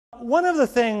One of the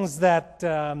things that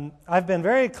I've been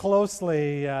very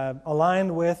closely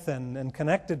aligned with and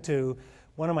connected to,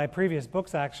 one of my previous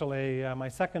books actually, my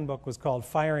second book was called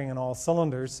Firing in All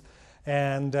Cylinders,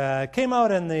 and came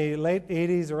out in the late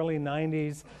 80s, early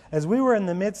 90s, as we were in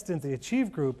the midst in the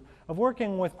Achieve group of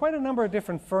working with quite a number of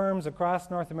different firms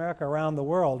across North America, around the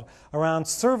world, around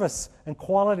service and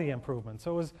quality improvement.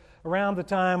 So it was around the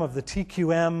time of the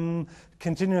TQM,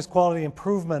 continuous quality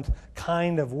improvement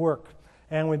kind of work.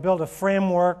 And we built a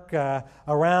framework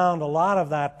around a lot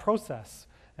of that process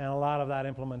and a lot of that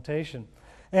implementation.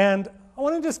 And I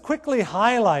want to just quickly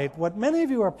highlight what many of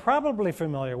you are probably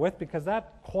familiar with, because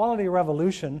that quality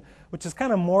revolution, which has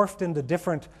kind of morphed into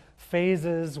different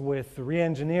phases with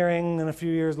re-engineering and a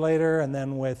few years later, and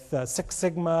then with Six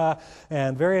Sigma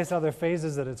and various other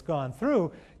phases that it's gone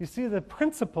through, you see the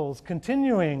principles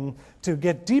continuing to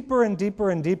get deeper and deeper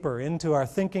and deeper into our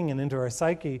thinking and into our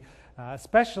psyche,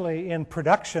 especially in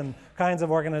production kinds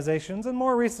of organizations, and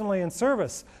more recently in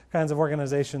service kinds of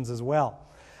organizations as well.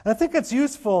 And I think it's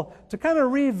useful to kind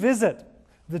of revisit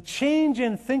the change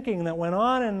in thinking that went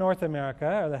on in North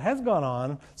America, or that has gone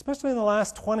on, especially in the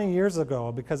last 20 years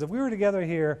ago, because if we were together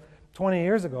here 20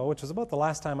 years ago, which was about the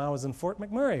last time I was in Fort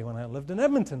McMurray when I lived in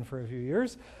Edmonton for a few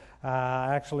years,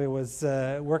 I actually was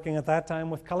working at that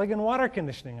time with Culligan Water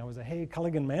Conditioning. I was a Hay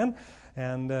Culligan man,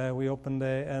 and we opened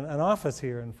an office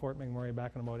here in Fort McMurray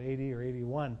back in about 80 or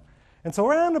 81. And so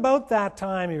around about that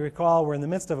time, you recall, we're in the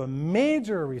midst of a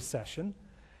major recession,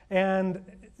 and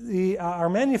our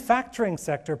manufacturing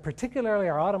sector, particularly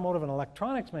our automotive and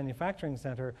electronics manufacturing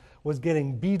center, was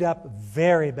getting beat up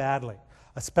very badly,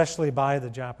 especially by the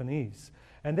Japanese.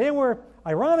 And they were,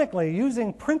 ironically,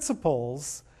 using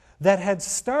principles that had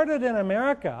started in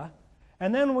America,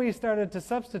 and then we started to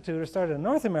substitute, or started in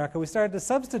North America, we started to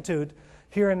substitute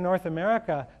here in North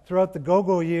America throughout the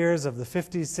go-go years of the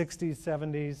 50s, 60s,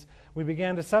 70s. We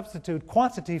began to substitute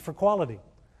quantity for quality.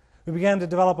 We began to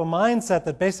develop a mindset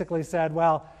that basically said,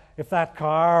 well, if that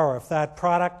car or if that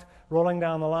product rolling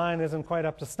down the line isn't quite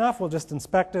up to snuff, we'll just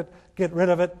inspect it, get rid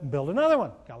of it, and build another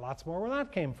one. Got lots more where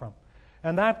that came from.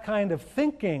 And that kind of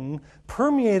thinking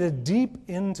permeated deep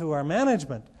into our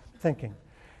management thinking.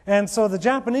 And so the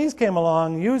Japanese came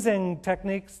along using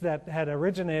techniques that had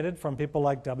originated from people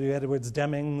like W. Edwards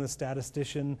Deming, the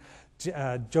statistician,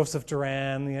 Joseph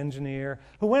Duran, the engineer,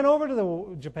 who went over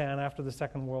to Japan after the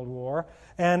Second World War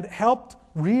and helped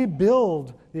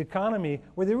rebuild the economy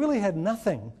where they really had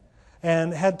nothing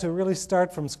and had to really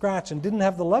start from scratch and didn't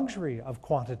have the luxury of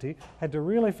quantity, had to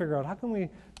really figure out how can we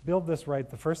build this right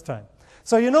the first time.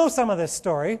 So you know some of this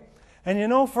story. And you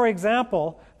know, for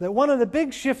example, that one of the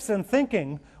big shifts in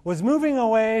thinking was moving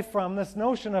away from this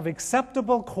notion of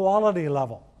acceptable quality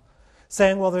level,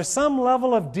 saying, well, there's some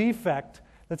level of defect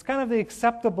that's kind of the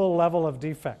acceptable level of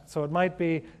defect. So it might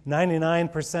be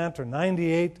 99% or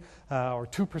 98 or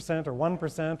 2% or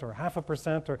 1% or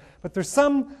 0.5%, but there's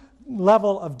some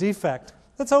level of defect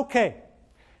that's okay.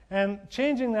 And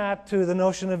changing that to the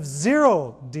notion of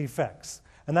zero defects.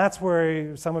 And that's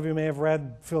where some of you may have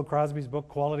read Phil Crosby's book,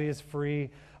 Quality is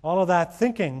Free. All of that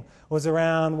thinking was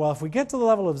around, well, if we get to the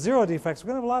level of zero defects, we're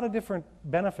going to have a lot of different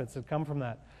benefits that come from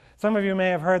that. Some of you may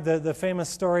have heard the famous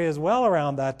story as well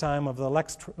around that time of the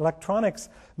electronics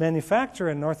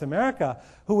manufacturer in North America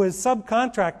who was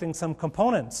subcontracting some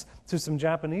components to some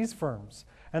Japanese firms.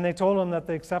 And they told them that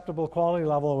the acceptable quality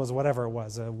level was whatever it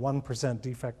was, a 1%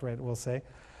 defect rate, we'll say.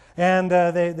 And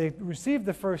they received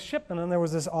the first shipment, and there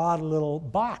was this odd little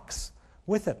box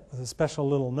with it, with a special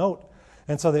little note.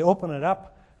 And so they open it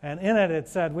up, and in it it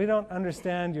said, we don't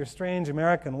understand your strange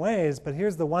American ways, but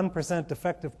here's the 1%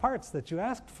 defective parts that you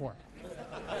asked for.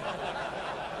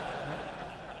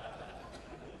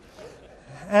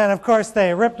 And of course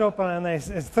they ripped open and they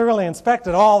thoroughly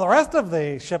inspected all the rest of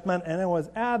the shipment, and it was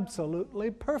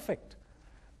absolutely perfect.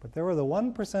 But there were the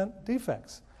 1%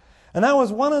 defects. And that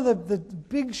was one of the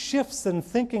big shifts in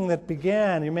thinking that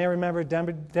began. You may remember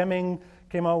Deming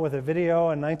came out with a video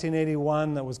in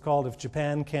 1981 that was called If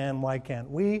Japan Can, Why Can't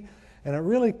We? And it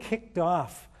really kicked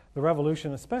off the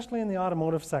revolution, especially in the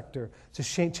automotive sector, to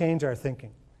change our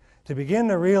thinking, to begin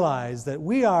to realize that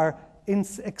we are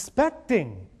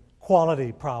expecting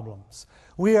quality problems.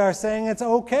 We are saying it's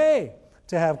okay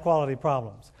to have quality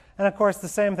problems. And of course the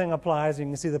same thing applies. You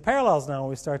can see the parallels now when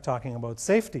we start talking about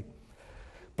safety.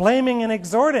 Blaming and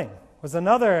exhorting was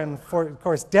another, and of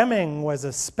course Deming was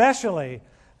especially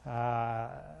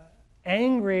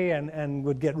angry and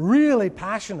would get really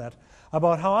passionate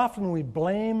about how often we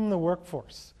blame the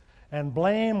workforce and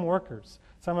blame workers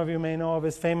Some of you may know of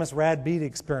his famous rad bead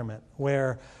experiment,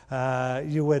 where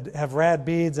you would have rad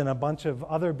beads and a bunch of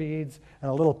other beads and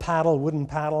a little paddle, wooden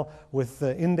paddle with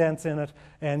indents in it,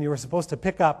 and you were supposed to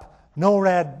pick up no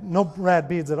rad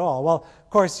beads at all. Well, of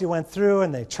course, you went through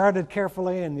and they charted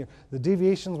carefully, and the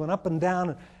deviations went up and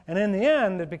down, and in the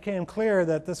end, it became clear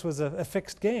that this was a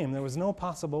fixed game. There was no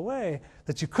possible way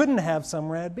that you couldn't have some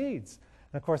rad beads.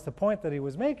 And of course, the point that he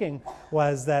was making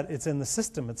was that it's in the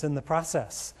system, it's in the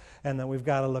process, and that we've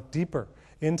got to look deeper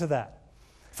into that.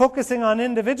 Focusing on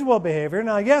individual behavior.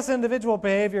 Now, yes, individual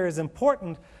behavior is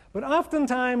important, but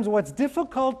oftentimes what's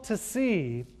difficult to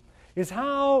see is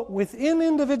how within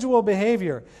individual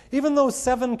behavior, even those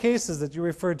 7 cases that you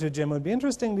referred to, Jim, it would be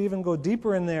interesting to even go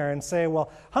deeper in there and say,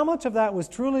 well, how much of that was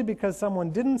truly because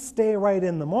someone didn't stay right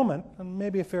in the moment, and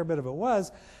maybe a fair bit of it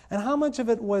was, and how much of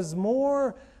it was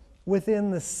more within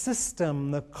the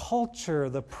system, the culture,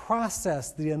 the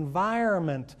process, the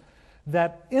environment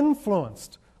that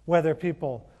influenced whether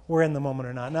people were in the moment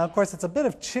or not. Now, of course, it's a bit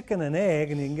of chicken and egg,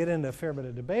 and you can get into a fair bit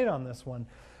of debate on this one.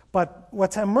 But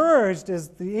what's emerged is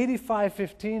the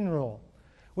 85-15 rule,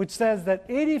 which says that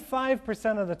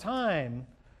 85% of the time,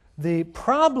 the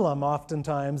problem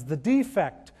oftentimes, the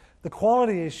defect, the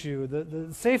quality issue,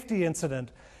 the safety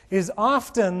incident, is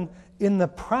often in the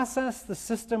process, the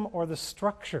system, or the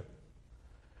structure.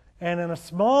 And in a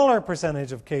smaller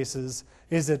percentage of cases,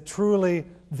 is it truly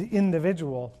the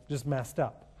individual just messed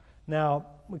up. Now,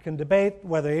 we can debate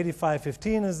whether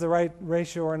 85-15 is the right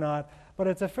ratio or not, but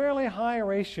it's a fairly high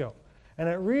ratio. And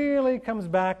it really comes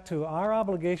back to our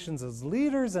obligations as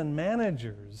leaders and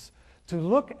managers to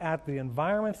look at the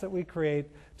environments that we create,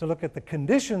 to look at the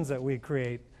conditions that we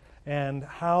create, and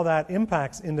how that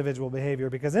impacts individual behavior.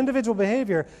 Because individual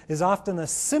behavior is often a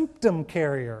symptom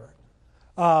carrier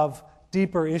of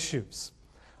deeper issues.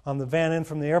 On the van in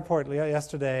from the airport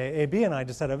yesterday, AB and I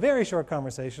just had a very short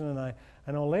conversation, and I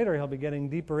know later he'll be getting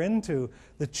deeper into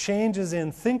the changes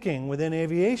in thinking within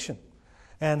aviation,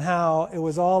 and how it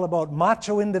was all about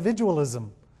macho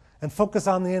individualism and focus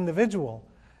on the individual,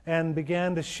 and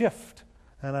began to shift.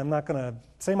 And I'm not going to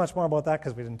say much more about that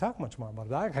because we didn't talk much more about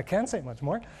it. I can't say much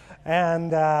more.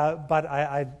 But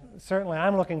I certainly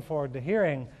I'm looking forward to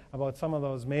hearing about some of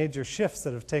those major shifts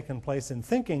that have taken place in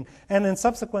thinking, and then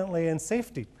subsequently in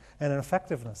safety and in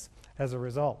effectiveness as a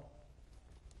result.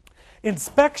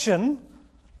 Inspection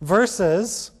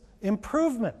versus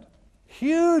improvement.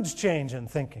 Huge change in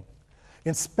thinking.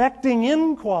 Inspecting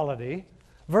in quality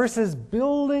versus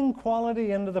building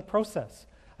quality into the process.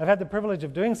 I've had the privilege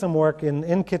of doing some work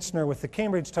in Kitchener with the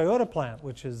Cambridge Toyota plant,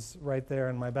 which is right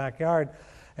there in my backyard.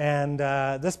 And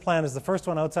this plant is the first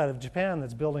one outside of Japan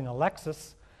that's building a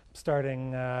Lexus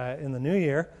starting in the new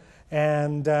year.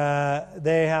 And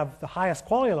they have the highest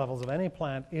quality levels of any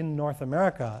plant in North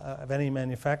America, of any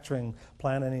manufacturing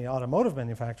plant, any automotive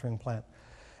manufacturing plant.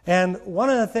 And one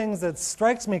of the things that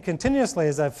strikes me continuously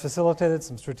as I've facilitated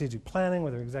some strategic planning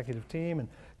with their executive team and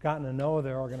gotten to know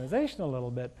their organization a little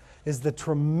bit is the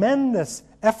tremendous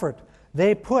effort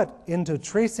they put into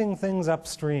tracing things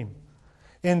upstream,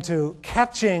 into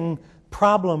catching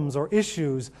problems or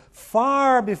issues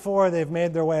far before they've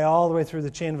made their way all the way through the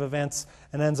chain of events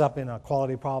and ends up in a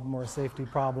quality problem or a safety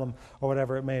problem or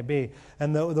whatever it may be.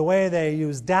 And the way they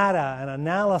use data and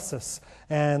analysis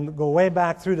and go way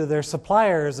back through to their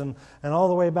suppliers and all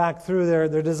the way back through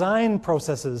their design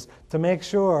processes to make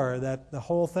sure that the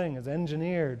whole thing is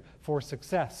engineered for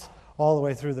success all the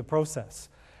way through the process.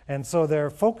 And so their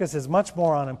focus is much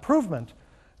more on improvement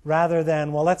rather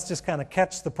than, well, let's just kind of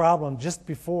catch the problem just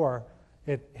before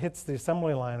it hits the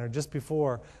assembly line or just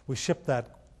before we ship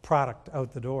that product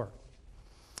out the door.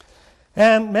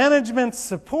 And management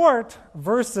support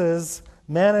versus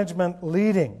management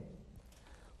leading,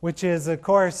 which is, of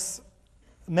course,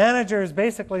 managers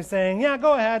basically saying, yeah,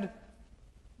 go ahead,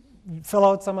 fill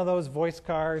out some of those voice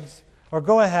cards, or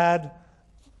go ahead,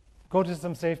 go to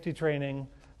some safety training,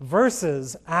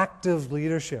 versus active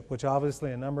leadership, which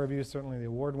obviously a number of you, certainly the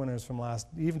award winners from last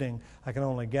evening, I can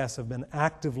only guess, have been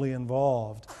actively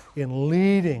involved in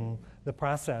leading the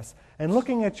process and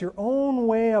looking at your own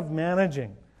way of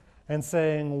managing and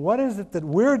saying, what is it that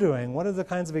we're doing? What are the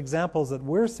kinds of examples that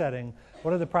we're setting?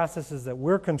 What are the processes that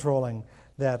we're controlling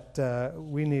that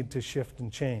we need to shift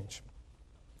and change?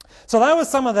 So that was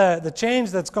some of the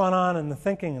change that's gone on in the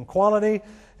thinking and quality,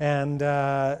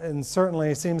 and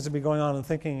certainly seems to be going on in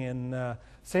thinking in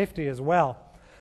safety as well.